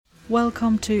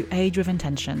Welcome to Age with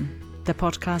Intention, the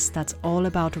podcast that's all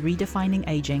about redefining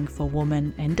aging for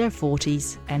women in their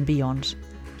 40s and beyond.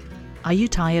 Are you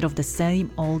tired of the same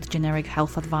old generic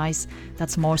health advice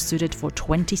that's more suited for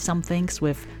 20-somethings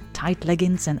with tight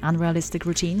leggings and unrealistic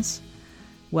routines?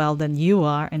 Well, then you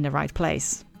are in the right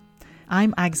place.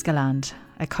 I'm Ags Galland,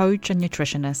 a coach and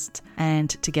nutritionist, and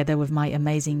together with my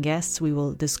amazing guests, we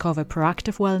will discover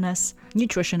proactive wellness,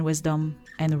 nutrition wisdom,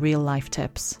 and real-life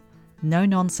tips. No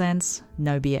nonsense,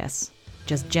 no BS.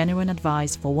 Just genuine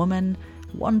advice for women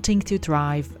wanting to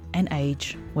thrive and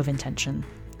age with intention.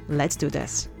 Let's do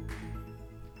this.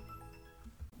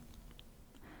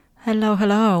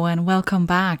 Hello, and welcome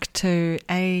back to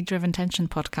Age with Intention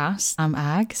podcast. I'm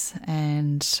Ags,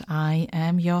 and I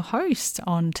am your host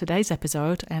on today's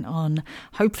episode and on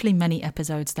hopefully many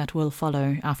episodes that will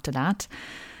follow after that.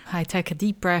 I take a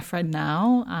deep breath right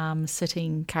now. I'm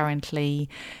sitting currently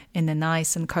in a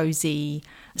nice and cozy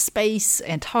space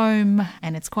at home,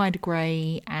 and it's quite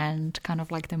grey and kind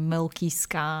of like the milky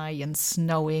sky and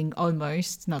snowing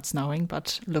almost, not snowing,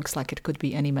 but looks like it could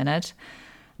be any minute.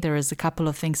 There is a couple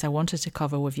of things I wanted to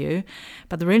cover with you,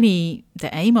 but really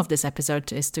the aim of this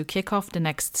episode is to kick off the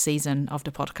next season of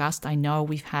the podcast. I know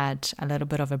we've had a little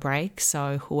bit of a break,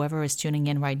 so whoever is tuning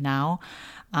in right now,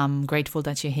 I'm grateful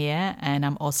that you're here, and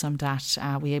I'm awesome that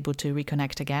we're able to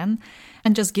reconnect again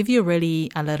and just give you really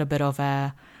a little bit of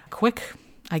a quick,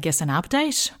 an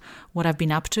update, what I've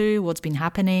been up to, what's been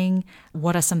happening,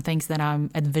 what are some things that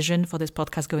I'm envisioned for this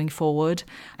podcast going forward,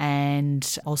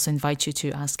 and also invite you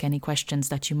to ask any questions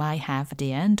that you might have at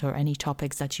the end or any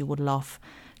topics that you would love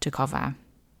to cover.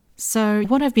 So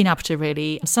what I've been up to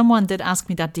really, someone did ask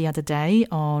me that the other day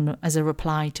as a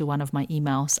reply to one of my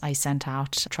emails I sent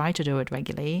out. Try to do it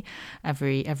regularly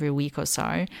every week or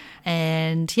so.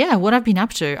 And yeah, what I've been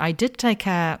up to, I did take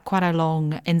quite a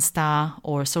long Insta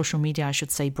or social media, I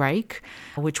should say, break,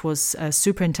 which was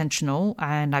super intentional,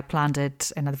 and I planned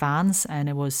it in advance, and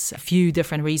it was a few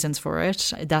different reasons for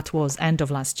it. That was end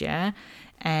of last year.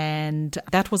 And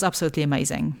that was absolutely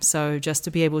amazing. So just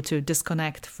to be able to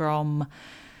disconnect from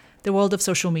the world of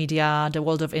social media, the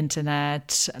world of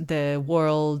internet, the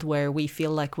world where we feel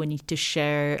like we need to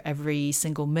share every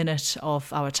single minute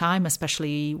of our time,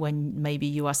 especially when maybe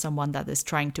you are someone that is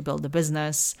trying to build a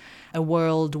business, a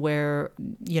world where,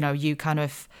 you kind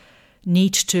of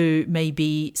need to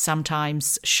maybe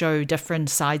sometimes show different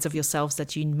sides of yourselves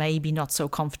that you may be not so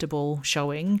comfortable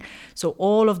showing. So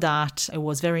all of that, it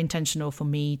was very intentional for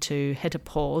me to hit a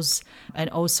pause and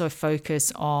also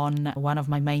focus on one of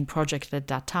my main projects at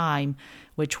that time,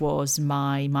 which was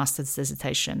my master's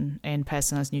dissertation in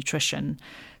personalized nutrition.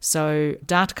 So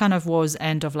that kind of was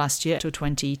end of last year,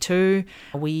 2022.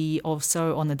 We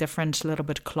also, on a different little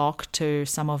bit clock to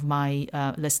some of my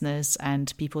listeners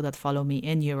and people that follow me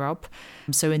in Europe.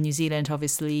 So in New Zealand,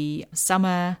 obviously,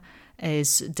 summer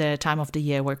is the time of the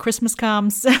year where Christmas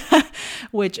comes,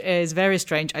 which is very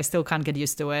strange. I still can't get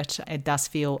used to it. It does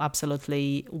feel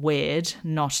absolutely weird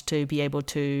not to be able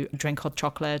to drink hot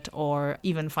chocolate or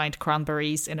even find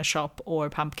cranberries in a shop or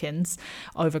pumpkins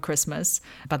over Christmas.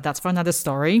 But that's for another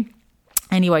story.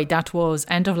 Anyway, that was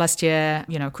end of last year.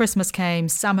 Christmas came,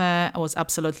 summer was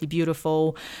absolutely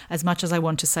beautiful. As much as I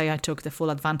want to say I took the full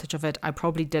advantage of it, I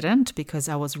probably didn't, because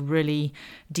I was really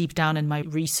deep down in my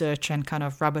research and kind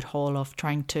of rabbit hole of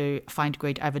trying to find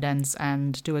great evidence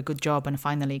and do a good job and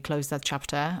finally close that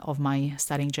chapter of my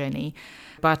studying journey.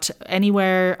 But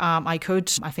anywhere I could,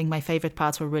 I think my favorite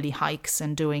parts were really hikes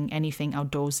and doing anything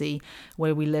outdoorsy.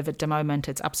 Where we live at the moment,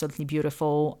 it's absolutely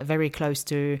beautiful, very close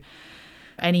to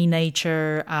any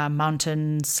nature,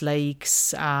 mountains,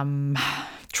 lakes,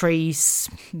 trees,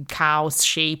 cows,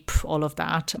 sheep, all of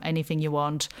that, anything you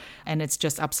want. And it's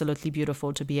just absolutely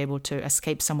beautiful to be able to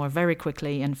escape somewhere very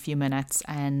quickly in a few minutes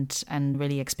and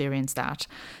really experience that.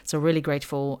 So really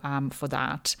grateful for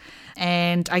that.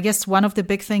 And I guess one of the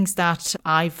big things that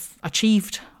I've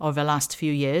achieved over the last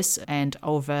few years and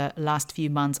over the last few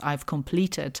months I've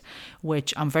completed,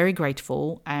 which I'm very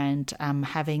grateful, and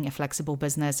having a flexible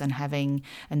business and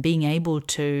being able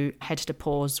to hit the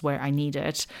pause where I need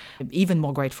it, even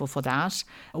more grateful for that,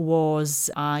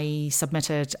 was I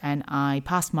submitted and I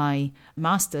passed my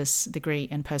master's degree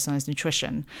in personalized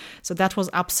nutrition. So that was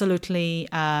absolutely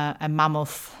a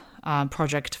mammoth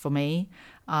project for me.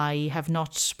 I have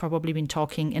not probably been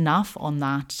talking enough on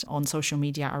that, on social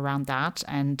media around that,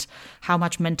 and how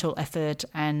much mental effort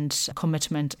and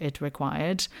commitment it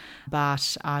required.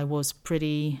 But I was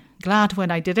pretty glad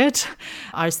when I did it.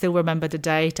 I still remember the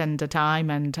date and the time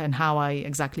and how I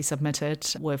exactly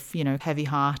submitted, with, heavy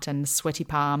heart and sweaty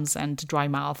palms and dry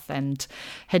mouth, and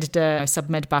hit the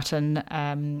submit button.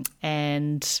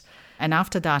 And And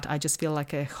after that, I just feel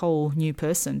like a whole new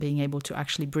person, being able to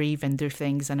actually breathe and do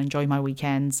things and enjoy my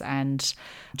weekends and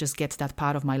just get that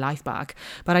part of my life back.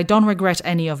 But I don't regret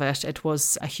any of it. It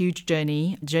was a huge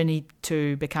journey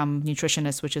to become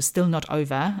nutritionist, which is still not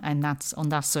over, and that's on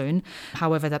that soon.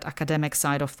 However, that academic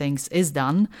side of things is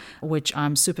done, which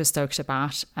I'm super stoked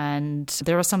about. And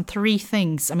there are some 3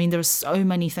 things. I mean, there's so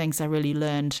many things I really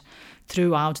learned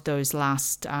throughout those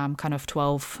last kind of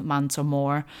 12 months or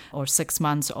more, or 6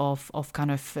 months of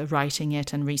kind of writing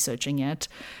it and researching it.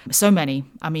 So many.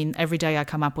 I mean, every day I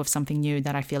come up with something new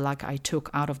that I feel like I took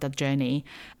out of that journey.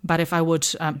 But if I would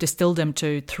distill them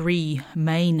to 3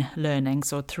 main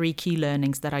learnings or 3 key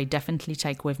learnings that I definitely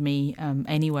take with me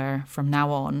anywhere from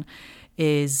now on,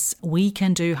 is we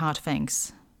can do hard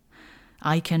things.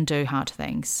 I can do hard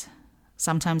things.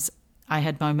 Sometimes I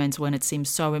had moments when it seemed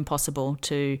so impossible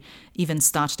to even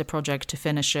start the project, to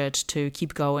finish it, to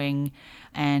keep going.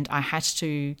 And I had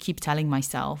to keep telling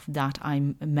myself that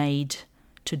I'm made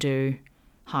to do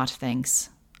hard things.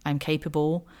 I'm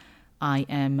capable, I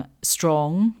am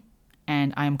strong,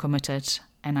 and I am committed,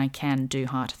 and I can do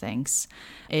hard things.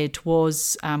 It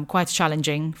was quite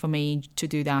challenging for me to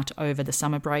do that over the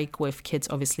summer break, with kids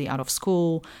obviously out of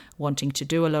school, wanting to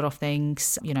do a lot of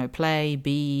things, play,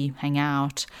 be, hang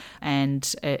out.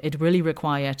 And it really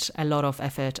required a lot of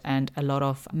effort and a lot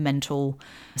of mental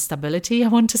stability, I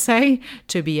want to say,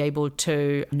 to be able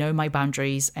to know my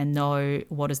boundaries and know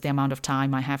what is the amount of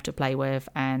time I have to play with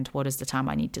and what is the time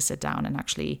I need to sit down and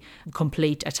actually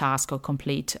complete a task or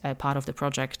complete a part of the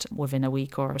project within a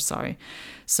week or so.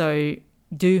 So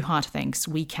do hard things.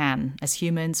 We can. As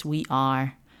humans, we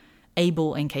are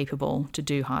able and capable to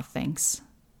do hard things.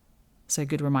 So a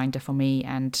good reminder for me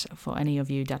and for any of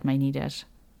you that may need it.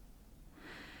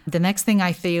 The next thing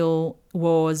I feel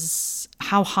was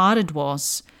how hard it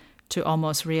was to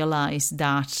almost realize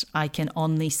that I can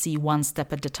only see one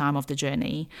step at the time of the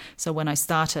journey. So when I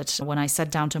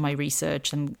sat down to my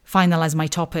research and finalized my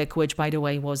topic, which by the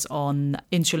way was on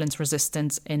insulin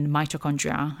resistance in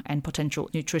mitochondria and potential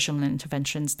nutritional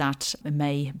interventions that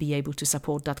may be able to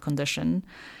support that condition,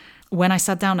 when I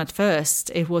sat down at first,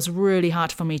 it was really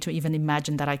hard for me to even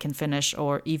imagine that I can finish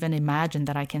or even imagine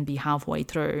that I can be halfway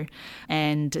through.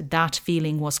 And that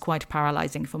feeling was quite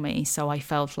paralyzing for me. So I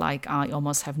felt like I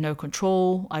almost have no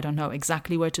control. I don't know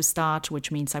exactly where to start,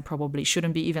 which means I probably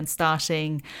shouldn't be even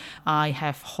starting. I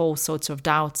have whole sorts of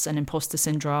doubts and imposter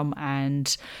syndrome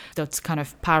and those kind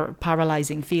of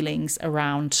paralyzing feelings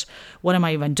around what am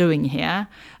I even doing here?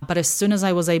 But as soon as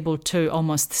I was able to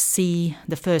almost see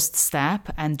the first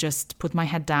step and just put my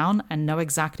head down and know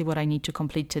exactly what I need to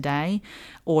complete today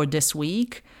or this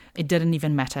week, it didn't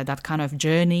even matter. That kind of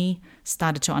journey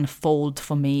started to unfold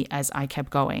for me as I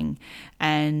kept going.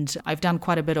 And I've done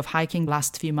quite a bit of hiking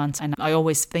last few months, and I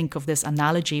always think of this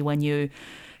analogy when you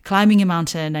climbing a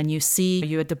mountain and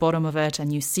you're at the bottom of it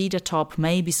and you see the top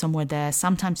maybe somewhere there.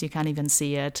 Sometimes you can't even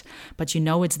see it, but you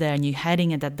know it's there and you're heading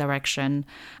in that direction.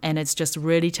 And it's just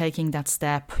really taking that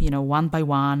step, one by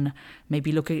one,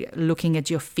 maybe looking at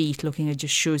your feet, looking at your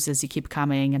shoes as you keep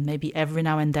coming, and maybe every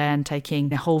now and then taking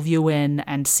the whole view in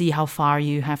and see how far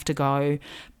you have to go.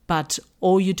 But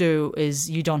all you do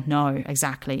is you don't know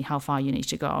exactly how far you need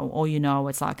to go. All you know,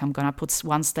 it's like I'm going to put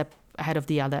one step ahead of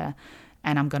the other,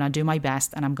 and I'm going to do my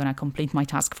best, and I'm going to complete my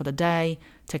task for the day,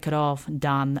 tick it off,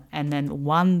 done. And then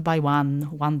one by one,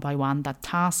 that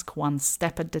task, one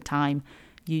step at a time,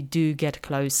 you do get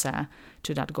closer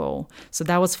to that goal. So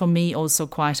that was for me also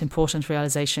quite important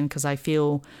realization, because I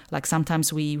feel like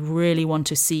sometimes we really want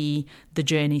to see the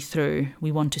journey through.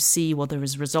 We want to see what the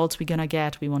results we're going to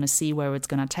get. We want to see where it's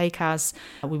going to take us.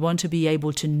 We want to be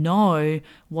able to know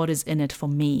what is in it for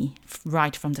me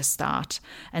right from the start.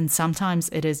 And sometimes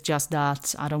it is just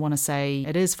that, I don't want to say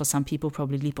it is for some people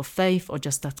probably leap of faith or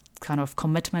just that kind of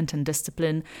commitment and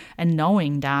discipline, and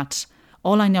knowing that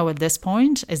all I know at this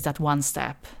point is that one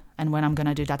step. And when I'm going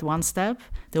to do that one step,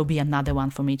 there'll be another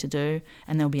one for me to do.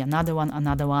 And there'll be another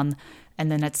one.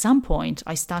 And then at some point,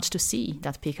 I start to see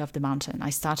that peak of the mountain.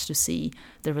 I start to see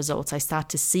the results. I start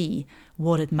to see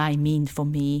what it might mean for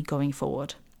me going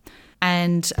forward.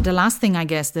 And the last thing, I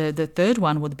guess, the third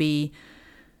one would be,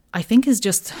 I think is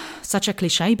just such a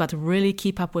cliche, but really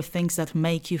keep up with things that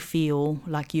make you feel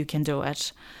like you can do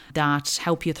it, that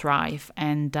help you thrive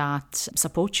and that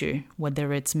support you,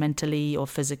 whether it's mentally or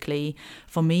physically.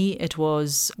 For me, it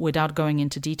was, without going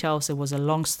into details, it was a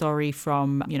long story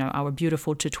from, our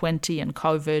beautiful 2020 and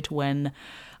COVID, when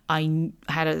I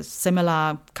had a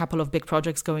similar couple of big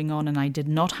projects going on and I did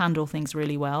not handle things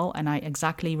really well. And I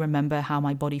exactly remember how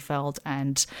my body felt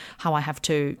and how I have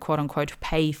to, quote unquote,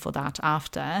 pay for that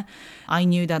after. I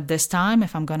knew that this time,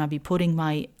 if I'm going to be putting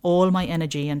all my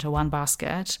energy into one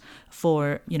basket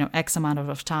for, X amount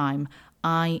of time,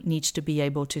 I need to be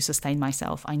able to sustain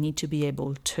myself. I need to be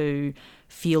able to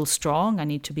feel strong. I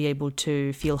need to be able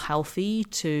to feel healthy,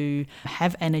 to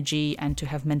have energy and to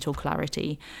have mental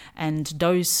clarity. And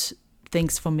those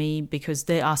things for me, because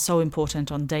they are so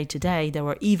important on day to day, they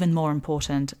were even more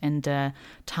important in the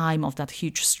time of that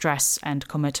huge stress and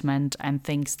commitment and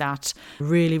things that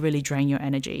really, really drain your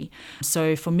energy.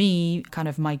 So for me, kind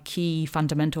of my key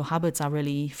fundamental habits are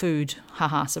really food,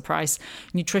 haha, surprise,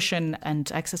 nutrition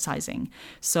and exercising.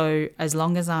 So as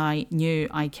long as I knew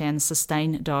I can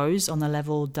sustain those on a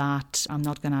level that I'm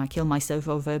not going to kill myself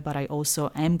over, but I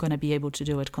also am going to be able to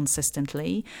do it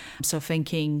consistently. So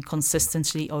thinking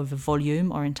consistently over volume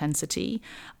or intensity,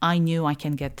 I knew I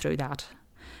can get through that.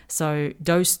 So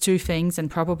those two things, and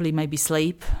probably maybe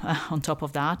sleep on top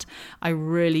of that, I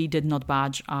really did not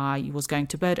budge. I was going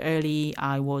to bed early.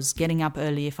 I was getting up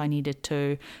early if I needed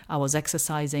to. I was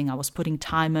exercising. I was putting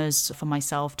timers for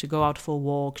myself to go out for a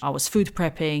walk. I was food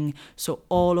prepping. So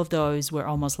all of those were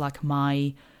almost like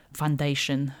my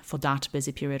foundation for that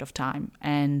busy period of time.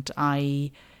 And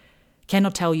I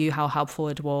cannot tell you how helpful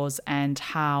it was and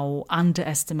how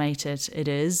underestimated it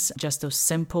is. Just those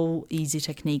simple, easy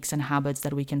techniques and habits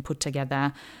that we can put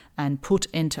together and put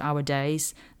into our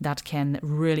days that can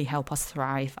really help us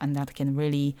thrive and that can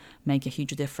really make a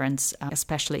huge difference,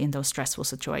 especially in those stressful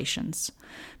situations.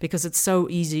 Because it's so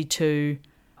easy to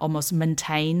almost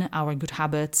maintain our good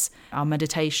habits, our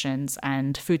meditations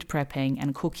and food prepping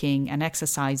and cooking and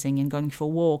exercising and going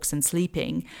for walks and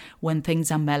sleeping when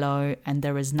things are mellow and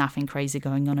there is nothing crazy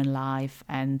going on in life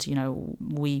and,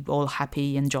 we all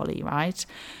happy and jolly, right?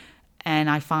 And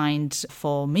I find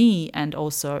for me and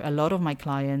also a lot of my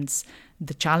clients,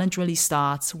 the challenge really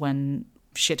starts when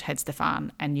shit hits the fan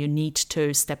and you need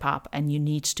to step up and you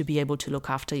need to be able to look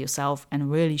after yourself and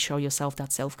really show yourself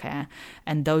that self-care.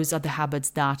 And those are the habits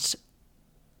that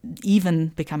even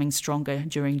becoming stronger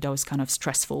during those kind of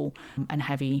stressful and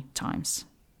heavy times.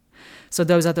 So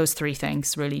those are those three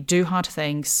things, really. Do hard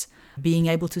things, being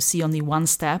able to see only one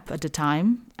step at a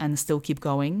time and still keep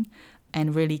going,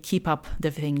 and really keep up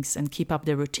the things and keep up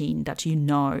the routine that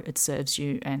it serves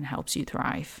you and helps you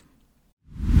thrive.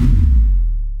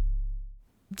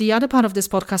 The other part of this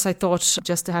podcast, I thought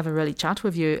just to have a really chat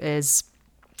with you is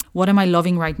what am I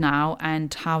loving right now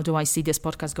and how do I see this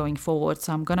podcast going forward?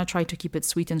 So I'm going to try to keep it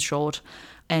sweet and short.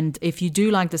 And if you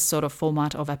do like this sort of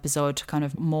format of episode, kind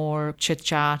of more chit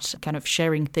chat, kind of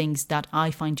sharing things that I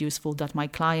find useful, that my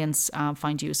clients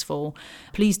find useful,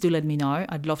 please do let me know.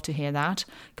 I'd love to hear that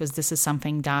because this is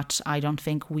something that I don't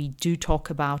think we do talk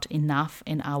about enough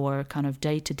in our kind of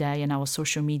day-to-day in our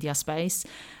social media space,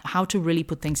 how to really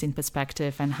put things in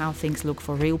perspective and how things look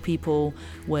for real people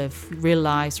with real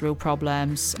lives, real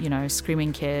problems,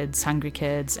 screaming kids, hungry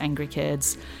kids, angry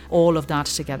kids, all of that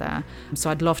together. So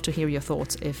I'd love to hear your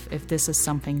thoughts if this is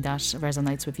something that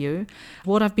resonates with you.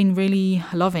 What I've been really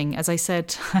loving, as I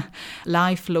said,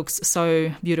 life looks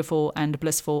so beautiful and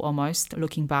blissful almost,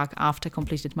 looking back after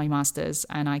completed my master's,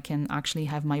 and I can actually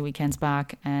have my weekends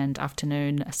back and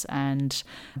afternoons and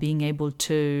being able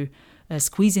to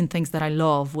squeeze in things that I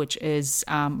love, which is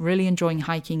really enjoying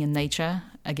hiking in nature,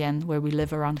 again, where we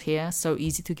live around here. So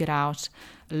easy to get out,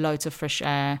 loads of fresh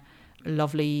air,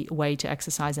 lovely way to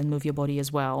exercise and move your body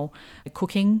as well.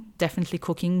 Cooking, definitely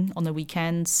cooking on the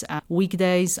weekends.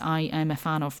 Weekdays, I am a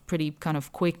fan of pretty kind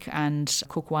of quick and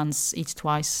cook once, eat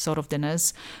twice sort of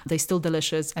dinners. They're still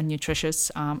delicious and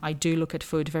nutritious. I do look at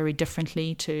food very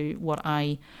differently to what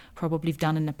I probably have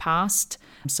done in the past.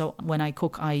 So when I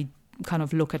cook, I kind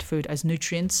of look at food as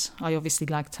nutrients. I obviously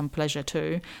like some pleasure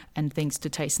too and things to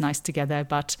taste nice together,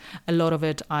 but a lot of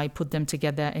it I put them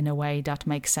together in a way that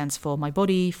makes sense for my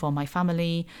body, for my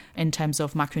family, in terms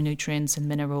of macronutrients and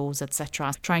minerals,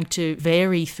 etc. Trying to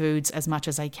vary foods as much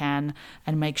as I can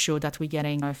and make sure that we're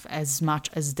getting as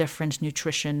much as different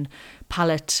nutrition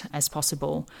palette as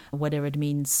possible, whether it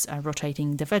means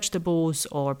rotating the vegetables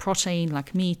or protein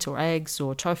like meat or eggs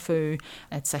or tofu,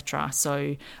 etc.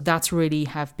 So that's really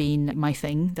have been doing my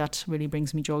thing that really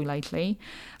brings me joy lately.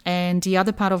 And the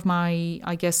other part of my,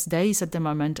 I guess, days at the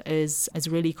moment is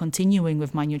really continuing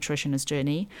with my nutritionist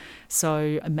journey.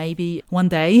 So maybe one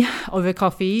day over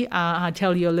coffee, I'll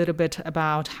tell you a little bit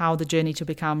about how the journey to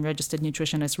become registered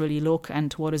nutritionist really look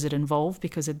and what does it involve,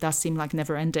 because it does seem like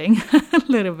never ending a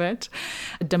little bit.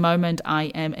 At the moment, I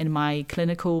am in my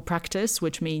clinical practice,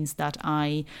 which means that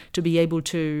to be able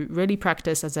to really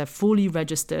practice as a fully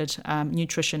registered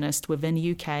nutritionist within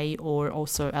UK or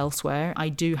also elsewhere, I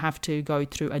do have to go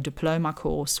through a diploma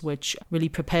course, which really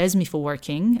prepares me for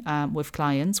working with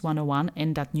clients one-on-one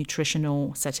in that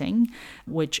nutritional setting,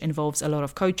 which involves a lot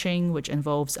of coaching, which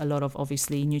involves a lot of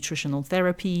obviously nutritional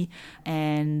therapy,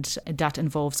 and that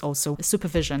involves also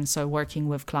supervision, so working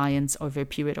with clients over a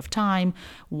period of time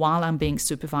while I'm being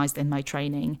supervised in my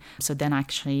training. So then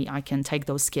actually I can take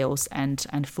those skills and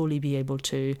fully be able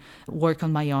to work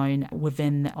on my own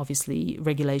within obviously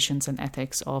regulations and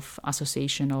ethics of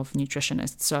Association of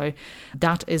Nutritionists. So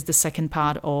that is the second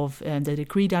part of the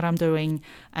degree that I'm doing,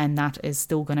 and that is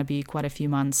still going to be quite a few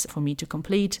months for me to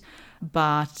complete.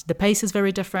 But the pace is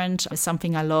very different. It's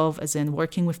something I love, as in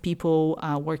working with people,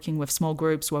 working with small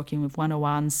groups, working with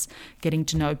one-on-ones, getting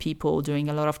to know people, doing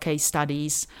a lot of case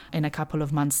studies. In a couple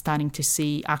of months, starting to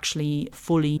see actually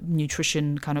fully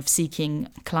nutrition kind of seeking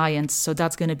clients. So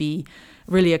that's going to be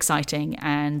really exciting,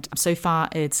 and so far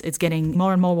it's getting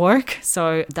more and more work,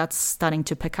 so that's starting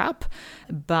to pick up,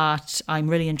 but I'm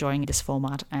really enjoying this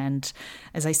format. And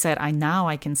as I said,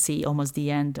 I can see almost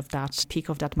the end of that peak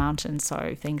of that mountain,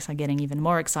 so things are getting even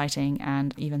more exciting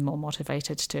and even more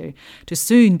motivated to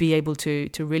soon be able to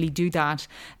really do that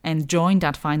and join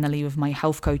that finally with my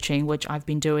health coaching, which I've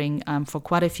been doing for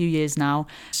quite a few years now,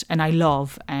 and I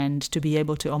love, and to be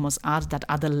able to almost add that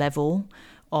other level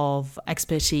of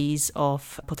expertise,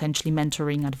 of potentially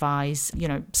mentoring, advice,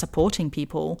 supporting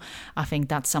people. I think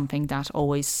that's something that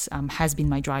always has been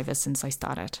my driver since I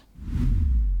started.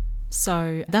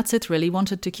 So that's it really.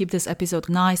 Wanted to keep this episode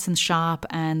nice and sharp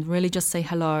and really just say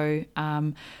hello,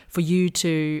 for you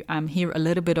to hear a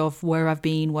little bit of where I've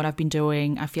been, what I've been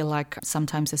doing. I feel like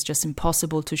sometimes it's just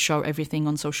impossible to show everything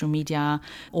on social media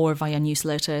or via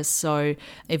newsletters. So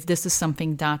if this is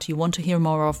something that you want to hear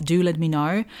more of, do let me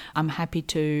know. I'm happy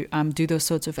to do those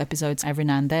sorts of episodes every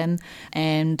now and then.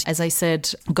 And as I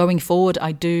said, going forward,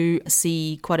 I do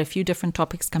see quite a few different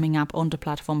topics coming up on the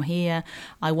platform here.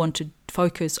 I want to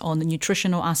focus on the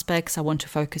nutritional aspects. I want to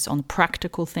focus on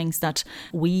practical things that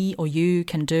we or you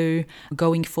can do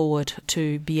going forward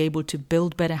to be able to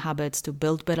build better habits, to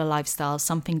build better lifestyles,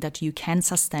 something that you can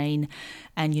sustain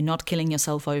and you're not killing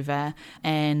yourself over,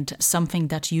 and something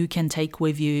that you can take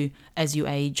with you as you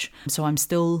age. So I'm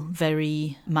still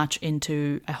very much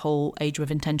into a whole age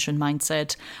with intention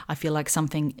mindset. I feel like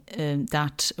something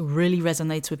that really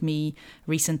resonates with me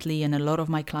recently and a lot of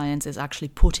my clients is actually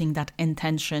putting that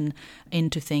intention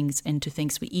into things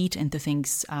we eat, into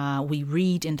things we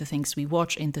read, into things we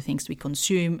watch, into things we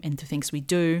consume, into things we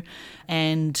do.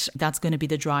 And that's going to be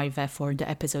the driver for the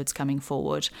episodes coming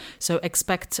forward. So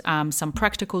expect some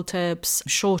practical tips,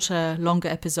 shorter, longer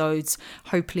episodes.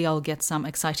 Hopefully I'll get some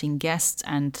exciting guests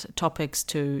and topics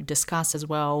to discuss as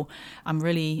well. I'm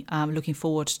really looking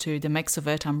forward to the mix of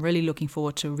it. I'm really looking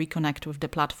forward to reconnect with the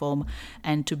platform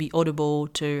and to be audible,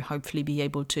 to hopefully be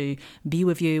able to be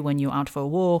with you when you're out for a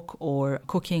walk or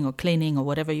cooking or cleaning or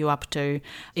whatever you're up to.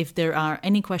 If there are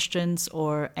any questions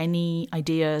or any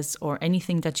ideas or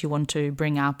anything that you want to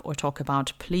bring up or talk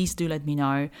about, please do let me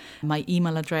know. My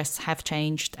email address have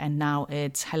changed and now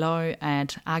it's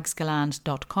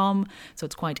hello@agsgaland.com. So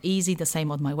it's quite easy, the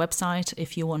same on my website.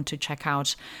 If you want to check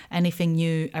out anything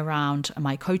new around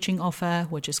my coaching offer,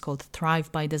 which is called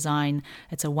Thrive by Design.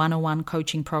 It's a one-on-one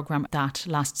coaching program that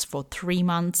lasts for 3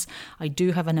 months. I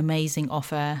do have an amazing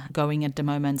offer going at the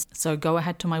moment. So go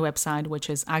ahead to my website, which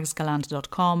is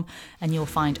agsgaland.com, and you'll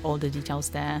find all the details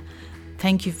there.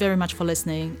 Thank you very much for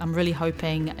listening. I'm really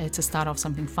hoping it's a start of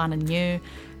something fun and new,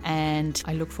 and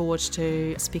I look forward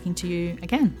to speaking to you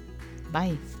again.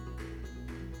 Bye.